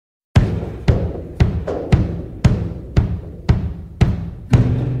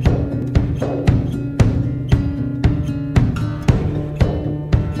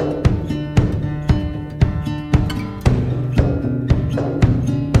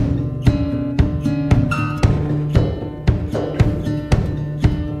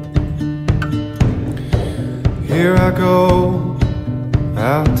Here I go,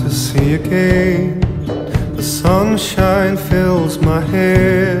 out to sea again. The sunshine fills my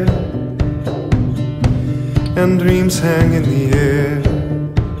hair, and dreams hang in the air.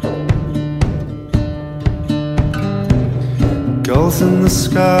 Gulls in the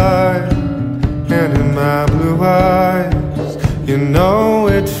sky, and in my blue eyes, you know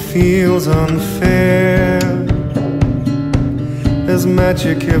it feels unfair. There's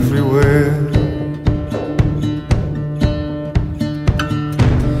magic everywhere.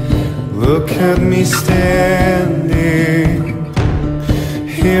 Look at me standing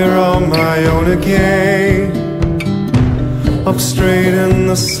here on my own again, up straight in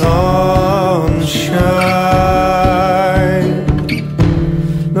the sunshine.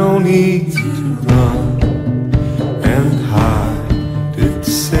 No need to run and hide.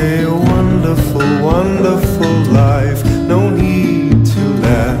 It's a wonderful, wonderful life. No need to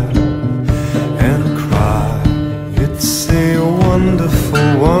laugh and cry. It's a wonderful,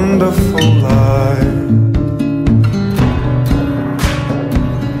 wonderful life.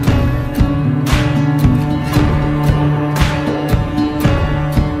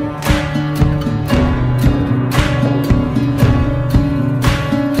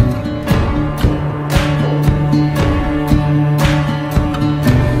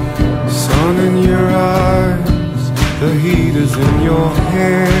 The heat is in your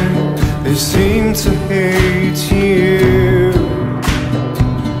hair. They seem to hate you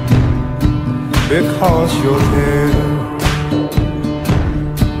because you're there.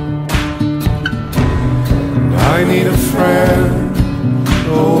 I need a friend,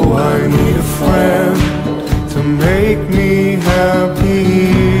 oh I need a friend to make me happy,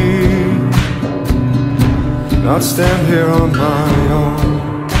 not stand here on my own.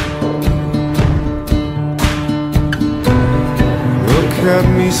 Look at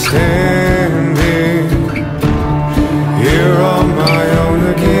me standing here on my own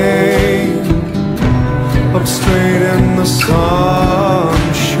again, up straight in the sunshine.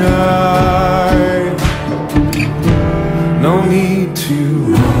 No need to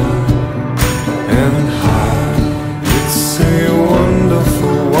run and hide. It's a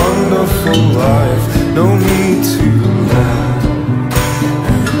wonderful, wonderful life. No need to laugh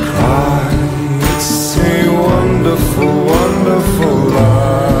and cry. It's a wonderful, wonderful life.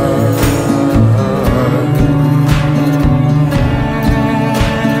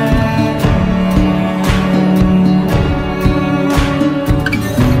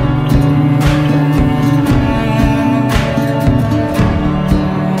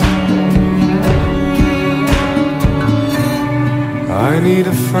 I need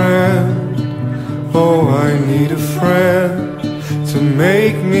a friend, oh I need a friend to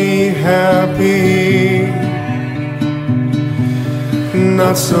make me happy,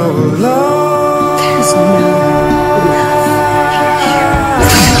 not so alone.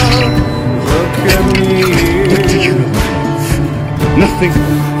 Look at me, nothing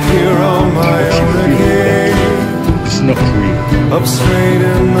here on my own again. It's not real. Up straight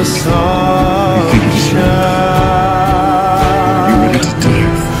in the sunshine.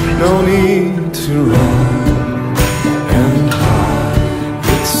 No need to run and hide.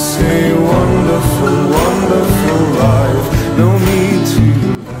 It's a wonderful, wonderful life. No need to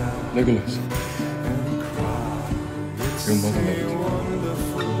Legolas, your mother loved you.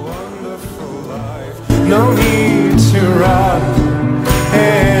 no need to run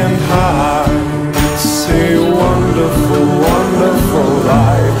and hide. It's a wonderful, wonderful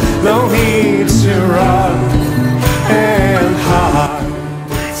life. No need to run and hide.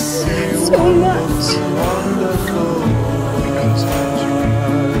 It's a wonderful